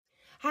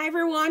Hi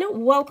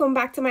everyone, welcome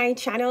back to my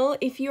channel.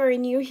 If you are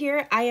new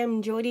here, I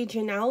am Jody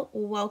Janelle.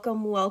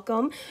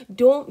 Welcome.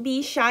 Don't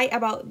be shy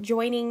about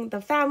joining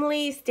the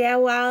family. Stay a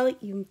while,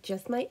 you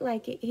just might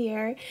like it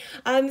here.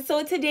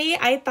 So today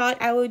I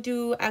thought I would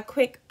do a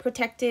quick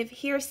protective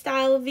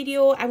hairstyle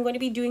video. I'm going to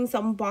be doing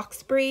some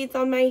box braids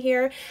on my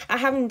hair. I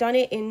haven't done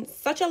it in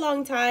such a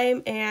long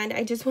time and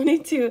I just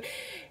wanted to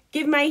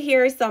give my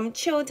hair some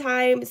chill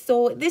time.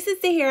 So this is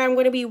the hair I'm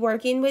going to be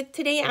working with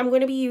today. I'm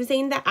going to be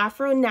using the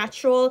Afri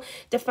Natural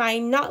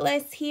Defined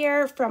Knotless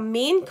hair from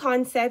Main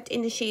Concept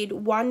in the shade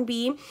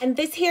 1B. And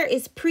this hair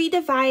is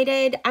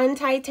pre-divided,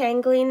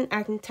 anti-tangling,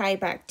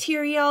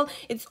 antibacterial.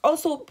 It's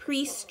also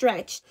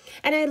pre-stretched.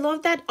 And I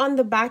love that on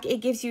the back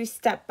it gives you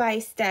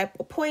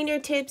step-by-step pointer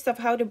tips of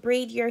how to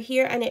braid your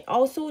hair, and it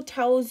also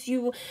tells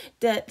you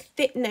the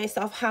thickness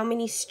of how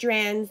many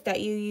strands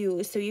that you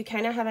use, so you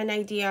kind of have an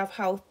idea of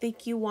how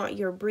thick you want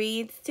your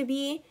braids to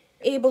be.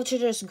 Able to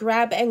just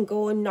grab and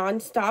go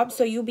non-stop,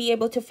 so you'll be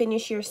able to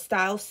finish your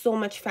style so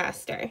much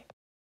faster.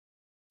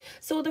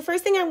 So the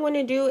first thing I want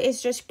to do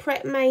is just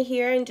prep my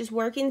hair and just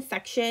work in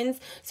sections.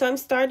 So I'm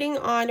starting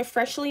on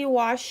freshly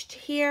washed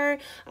hair.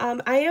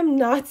 I am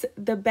not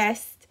the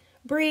best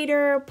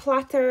braider,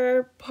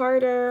 platter,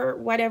 parter,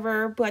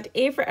 whatever, but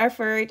A for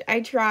effort, I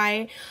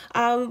try.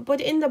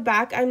 But in the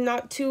back, I'm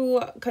not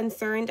too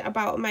concerned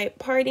about my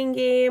parting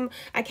game.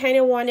 I kind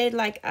of wanted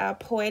like a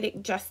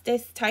poetic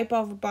justice type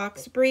of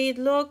box braid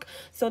look,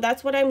 so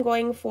that's what I'm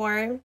going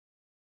for.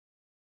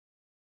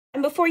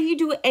 And before you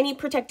do any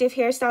protective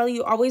hairstyle,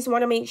 you always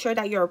want to make sure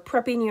that you're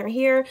prepping your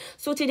hair.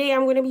 So today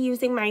I'm going to be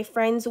using my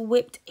friend's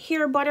whipped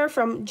hair butter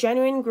from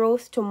Genuine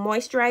Growth to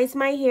moisturize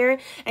my hair.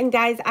 And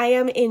guys, I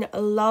am in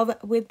love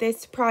with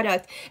this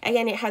product.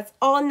 Again, it has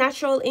all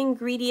natural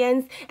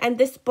ingredients, and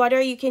this butter,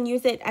 you can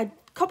use it a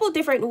couple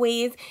different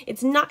ways.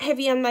 It's not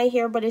heavy on my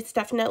hair, but it's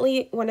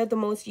definitely one of the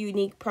most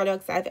unique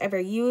products I've ever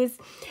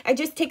used. I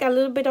just take a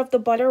little bit of the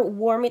butter,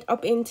 warm it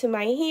up into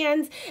my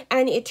hands,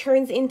 and it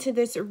turns into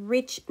this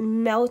rich,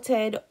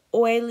 melted,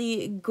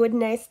 oily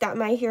goodness that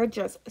my hair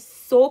just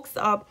soaks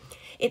up.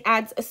 It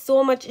adds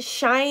so much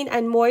shine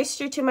and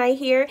moisture to my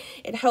hair.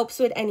 It helps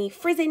with any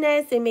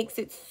frizziness. It makes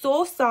it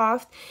so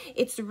soft.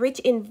 It's rich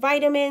in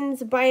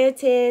vitamins,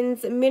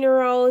 biotins,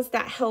 minerals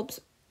that helps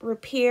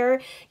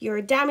repair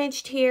your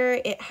damaged hair.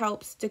 It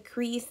helps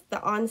decrease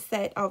the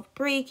onset of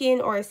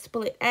breaking or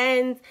split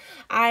ends.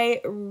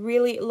 I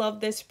really love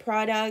this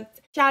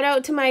product. Shout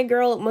out to my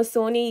girl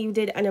Masoni. You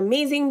did an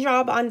amazing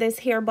job on this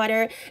hair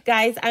butter.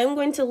 Guys, I'm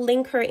going to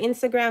link her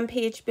Instagram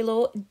page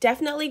below.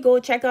 Definitely go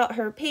check out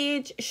her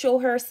page, show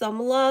her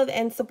some love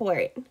and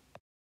support.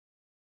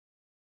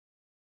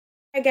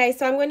 Alright guys,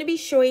 so I'm going to be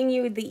showing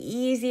you the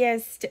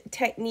easiest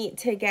technique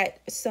to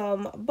get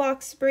some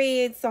box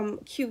braids, some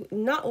cute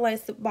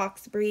knotless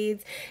box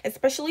braids,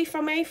 especially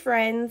for my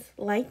friends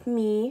like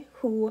me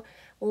who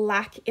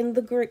lack in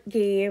the grip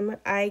game.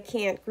 I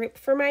can't grip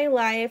for my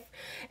life,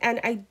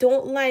 and I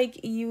don't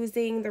like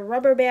using the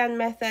rubber band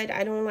method.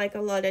 I don't like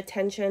a lot of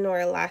tension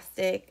or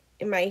elastic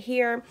in my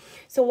hair.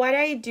 So what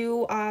I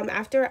do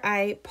after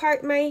I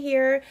part my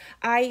hair,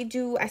 I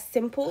do a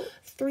simple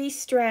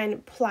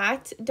 3-strand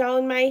plait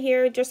down my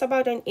hair, just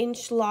about 1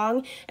 inch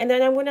long, and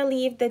then I'm going to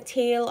leave the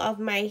tail of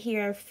my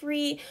hair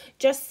free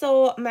just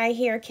so my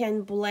hair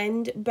can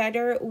blend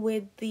better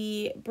with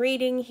the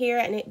braiding hair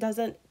and it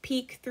doesn't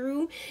peek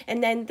through.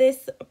 And then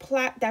this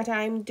plait that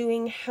I'm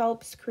doing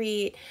helps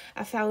create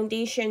a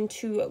foundation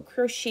to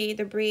crochet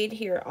the braid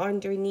here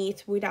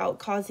underneath without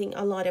causing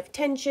a lot of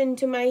tension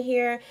to my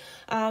hair.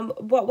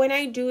 But when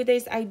I do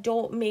this, I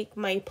don't make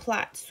my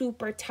plait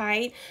super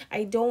tight.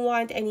 I don't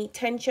want any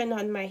tension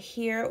on my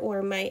hair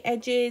or my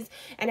edges,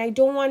 and I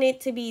don't want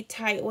it to be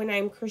tight when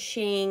I'm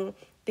crocheting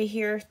the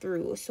hair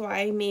through. So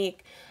I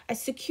make a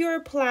secure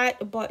plait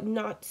but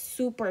not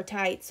super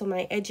tight so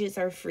my edges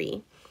are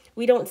free.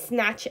 We don't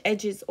snatch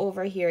edges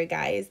over here,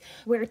 guys.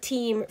 We're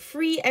team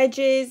free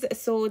edges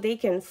so they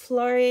can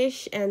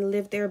flourish and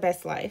live their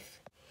best life.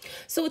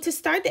 So to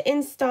start the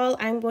install,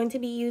 I'm going to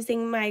be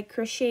using my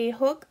crochet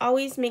hook.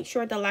 Always make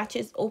sure the latch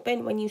is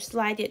open when you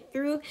slide it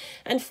through.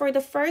 And for the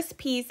first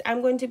piece,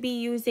 I'm going to be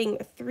using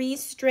 3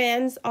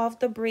 strands of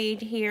the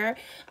braid here.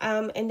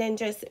 And then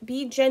just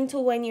be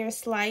gentle when you're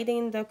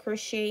sliding the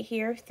crochet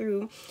here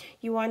through.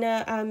 You want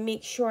to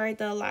make sure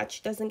the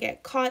latch doesn't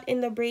get caught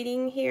in the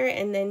braiding here,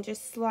 and then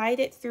just slide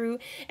it through.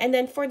 And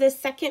then for the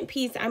second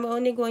piece, I'm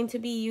only going to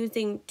be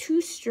using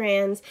 2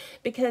 strands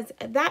because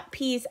that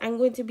piece I'm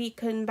going to be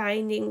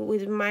combining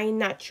with my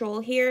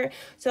natural hair.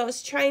 So I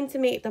was trying to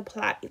make the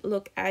plait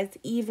look as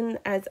even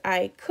as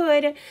I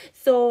could.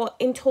 So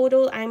in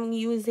total, I'm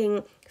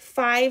using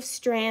 5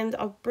 strands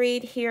of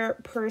braid here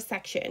per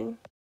section.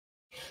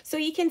 So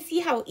you can see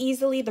how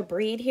easily the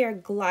braid here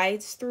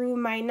glides through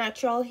my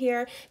natural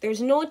hair.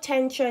 There's no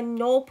tension,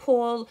 no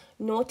pull,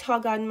 no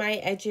tug on my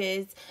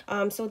edges.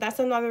 So that's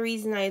another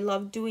reason I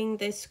love doing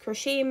this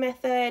crochet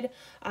method.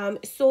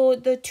 So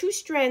the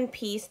 2-strand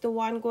piece, the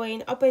one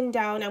going up and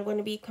down, I'm going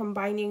to be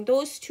combining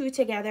those two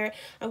together.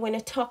 I'm going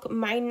to tuck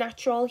my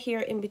natural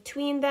hair in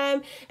between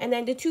them. And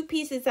then the 2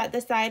 pieces at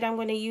the side, I'm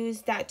going to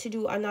use that to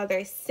do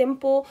another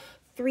simple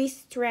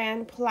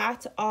 3-strand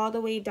plait all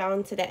the way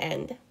down to the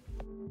end.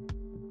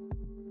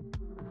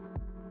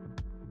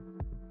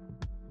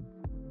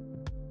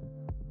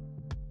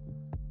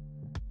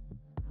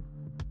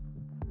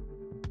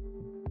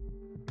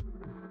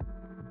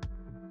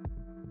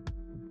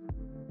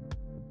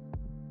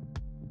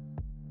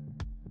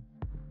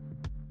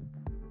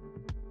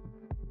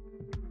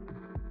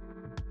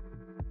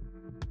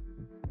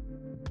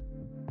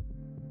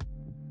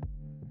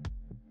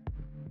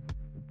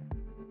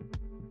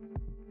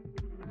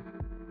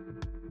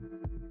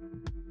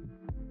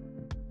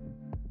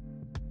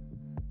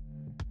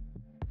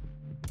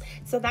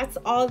 So that's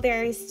all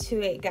there is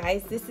to it,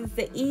 guys. This is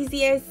the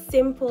easiest,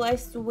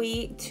 simplest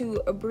way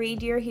to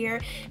braid your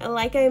hair. And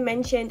like I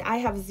mentioned, I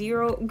have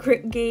zero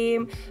grip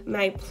game.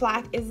 My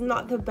plait is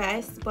not the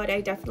best, but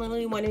I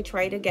definitely want to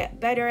try to get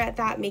better at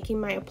that,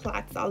 making my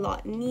plaits a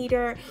lot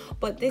neater.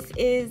 But this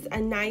is a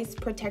nice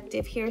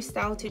protective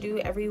hairstyle to do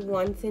every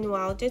once in a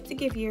while, just to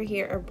give your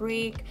hair a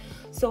break.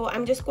 So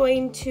I'm just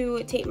going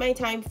to take my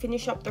time,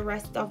 finish up the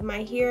rest of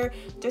my hair,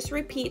 just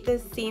repeat the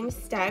same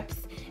steps.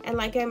 And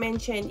like I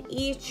mentioned,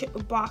 each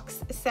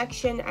box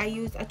section I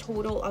use a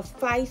total of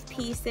 5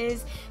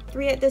 pieces,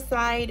 3 at the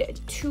side,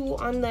 2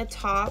 on the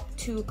top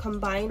to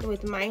combine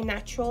with my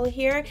natural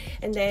hair,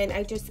 and then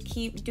I just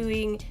keep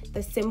doing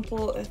the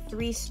simple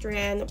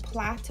 3-strand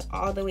plait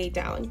all the way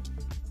down.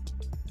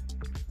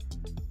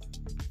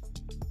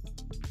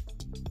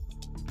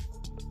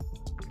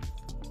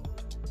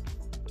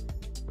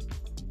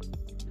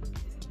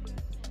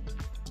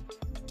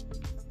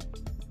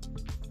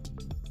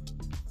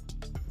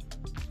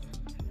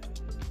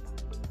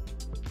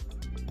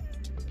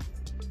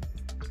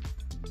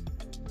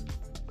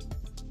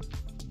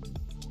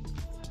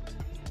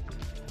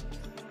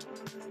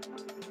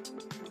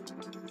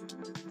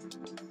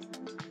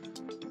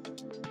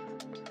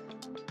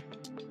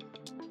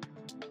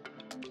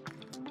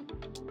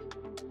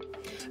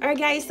 Alright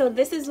guys, so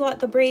this is what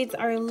the braids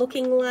are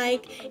looking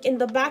like. In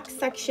the back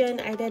section,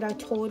 I did a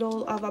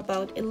total of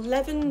about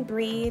 11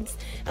 braids.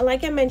 And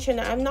like I mentioned,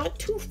 I'm not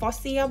too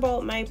fussy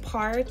about my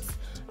parts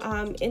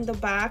in the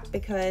back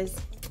because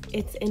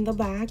it's in the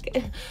back.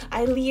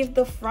 I leave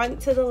the front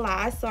to the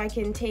last so I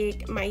can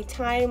take my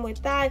time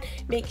with that,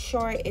 make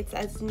sure it's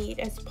as neat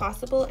as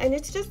possible, and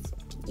it's just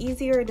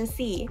easier to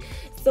see.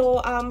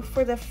 So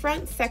for the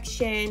front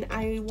section,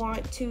 I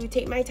want to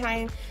take my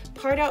time,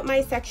 part out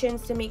my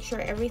sections to make sure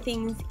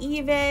everything's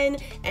even,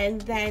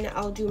 and then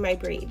I'll do my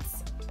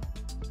braids.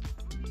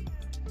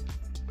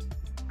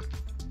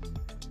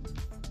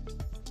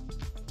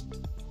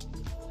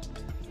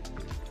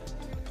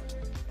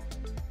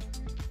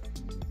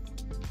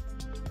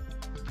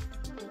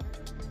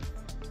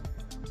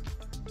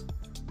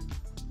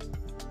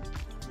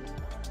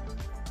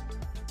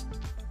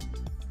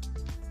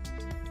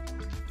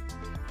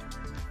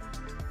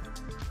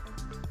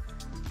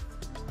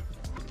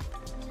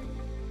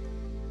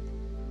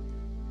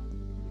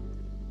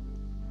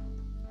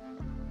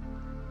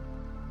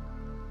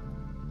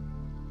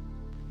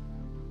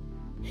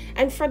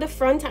 And for the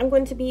front, I'm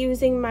going to be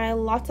using my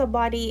Lotta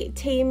Body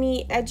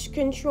Tammy Edge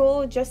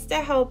Control just to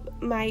help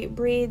my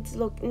braids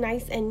look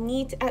nice and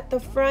neat at the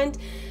front.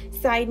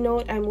 Side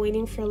note, I'm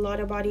waiting for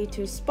Lotta Body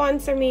to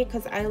sponsor me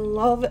because I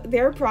love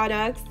their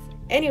products.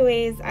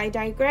 Anyways, I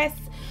digress.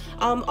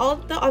 All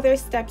the other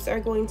steps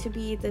are going to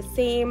be the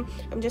same.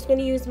 I'm just going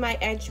to use my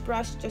edge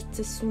brush just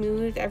to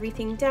smooth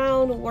everything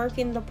down, work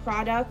in the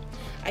product.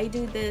 I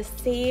do the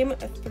same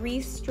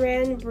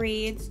 3-strand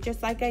braids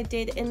just like I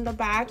did in the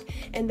back,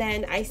 and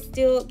then I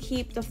still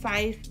keep the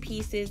 5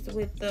 pieces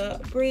with the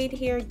braid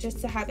here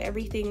just to have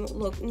everything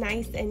look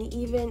nice and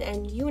even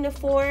and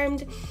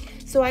uniformed.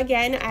 So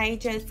again, I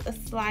just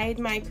slide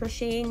my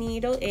crochet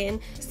needle in.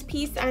 This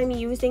piece I'm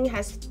using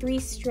has 3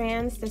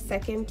 strands. The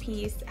second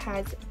piece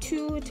has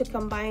 2 to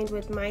combine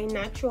with my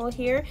natural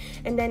hair.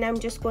 And then I'm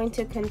just going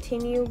to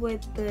continue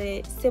with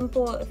the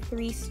simple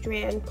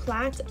 3-strand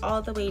plait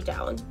all the way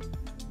down.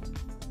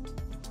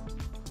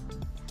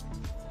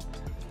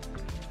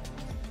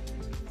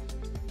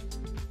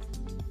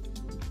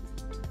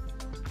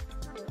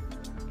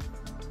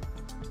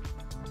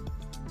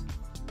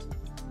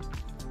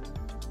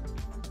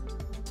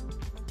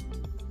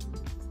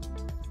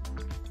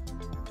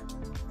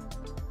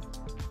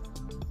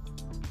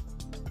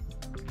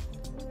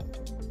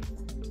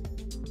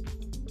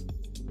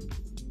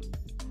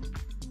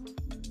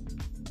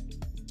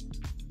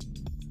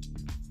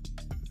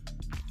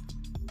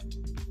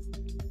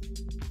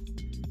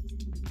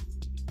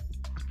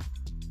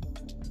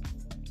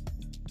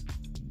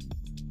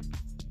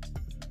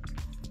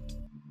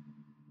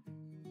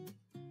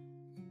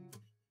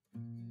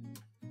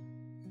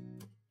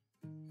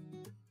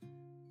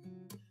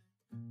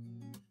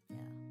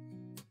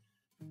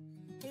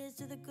 Here's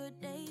to the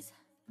good days,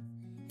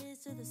 here's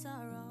to the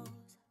sorrows.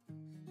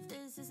 If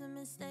this is a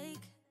mistake,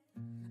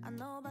 I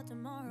know about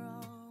tomorrow.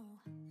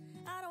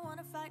 I don't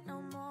wanna fight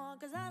no more,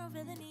 cause I don't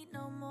feel the need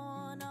no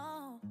more,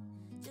 no.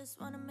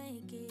 Just wanna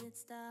make it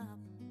stop.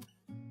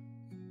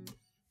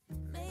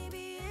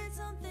 Maybe it's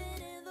something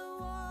in the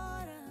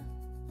water,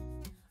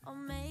 or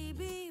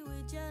maybe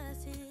we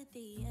just hit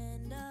the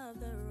end of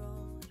the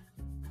road.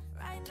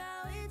 Right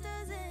now it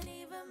doesn't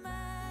even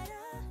matter.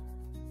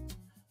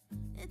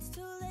 It's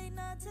too late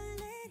not to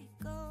let it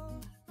go.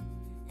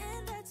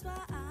 And that's why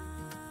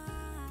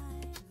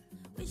I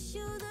wish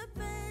you the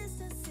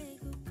best and say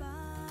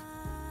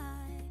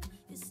goodbye.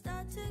 You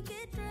start to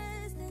get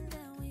dressed and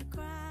then we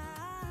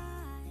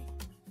cry,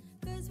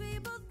 cause we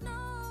both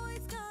know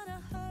it's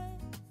gonna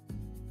hurt,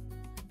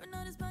 but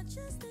not as much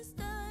as this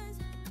does.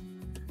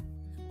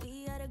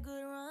 We had a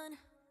good run.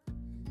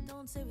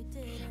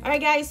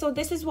 Alright guys, so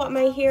this is what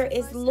my hair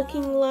is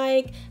looking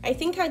like. I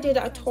think I did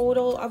a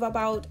total of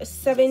about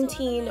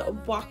 17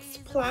 box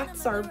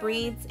plaits or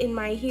braids in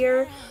my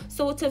hair.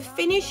 So to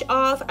finish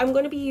off, I'm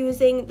going to be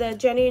using the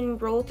Genuine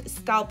Growth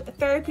Scalp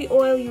Therapy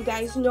Oil. You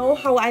guys know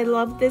how I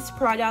love this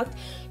product.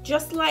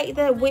 Just like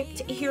the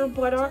whipped hair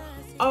butter,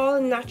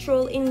 all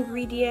natural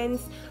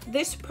ingredients.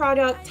 This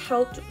product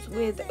helps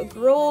with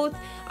growth.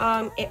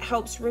 It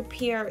helps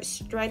repair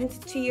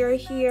strength to your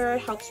hair,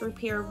 helps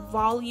repair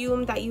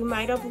volume that you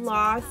might have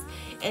lost,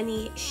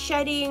 any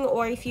shedding,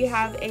 or if you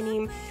have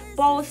any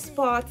bald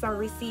spots or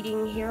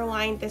receding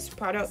hairline, this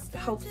product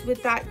helps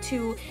with that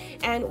too.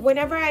 And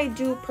whenever I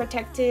do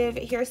protective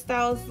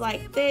hairstyles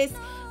like this,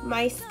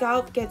 my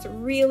scalp gets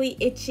really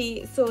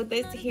itchy, so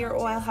this hair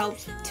oil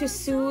helps to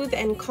soothe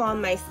and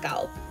calm my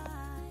scalp.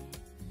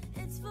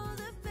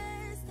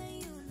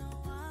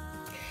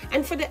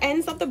 And for the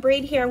ends of the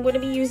braid here, I'm going to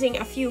be using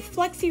a few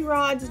flexi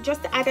rods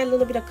just to add a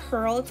little bit of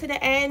curl to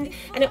the end.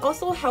 And it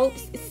also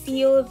helps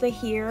seal the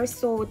hair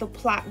so the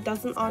plait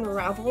doesn't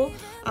unravel.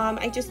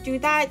 I just do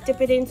that,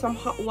 dip it in some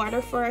hot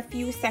water for a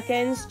few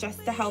seconds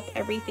just to help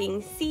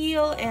everything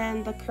seal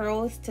and the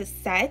curls to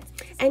set.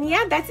 And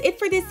yeah, that's it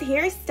for this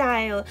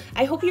hairstyle.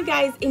 I hope you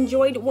guys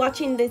enjoyed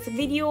watching this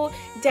video.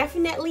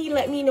 Definitely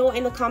let me know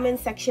in the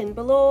comment section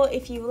below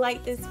if you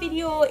like this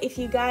video, if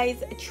you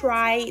guys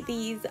try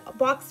these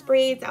box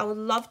braids. I would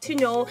love to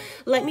know.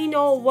 Let me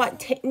know what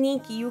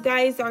technique you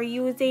guys are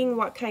using,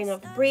 what kind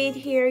of braid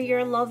hair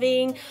you're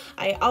loving.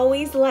 I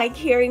always like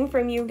hearing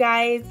from you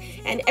guys,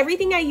 and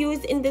everything I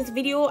use in this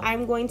video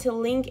I'm going to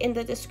link in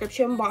the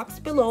description box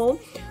below.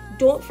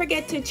 Don't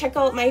forget to check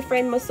out my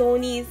friend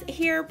Masoni's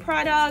hair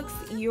products.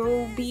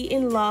 You'll be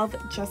in love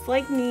just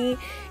like me.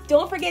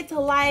 Don't forget to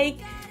like,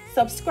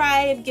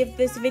 subscribe, give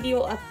this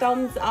video a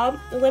thumbs up.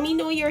 Let me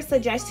know your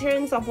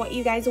suggestions of what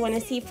you guys want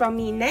to see from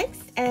me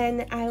next,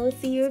 and I will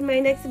see you in my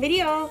next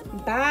video.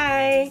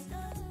 Bye.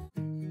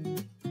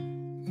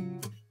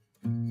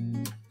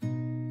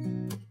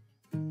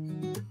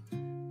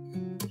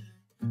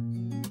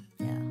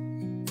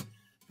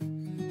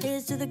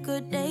 Here's to the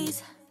good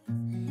days,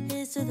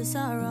 here's to the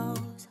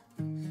sorrows.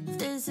 If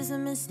this is a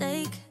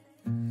mistake,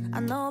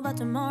 I know about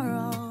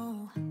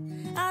tomorrow.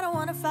 I don't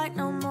wanna fight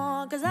no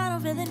more, cause I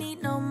don't feel the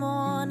need no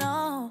more,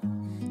 no.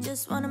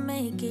 Just wanna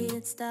make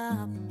it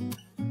stop.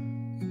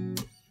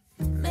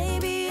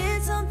 Maybe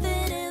it's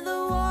something in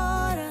the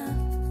water,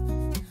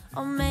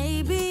 or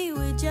maybe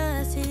we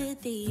just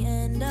hit the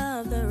end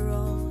of the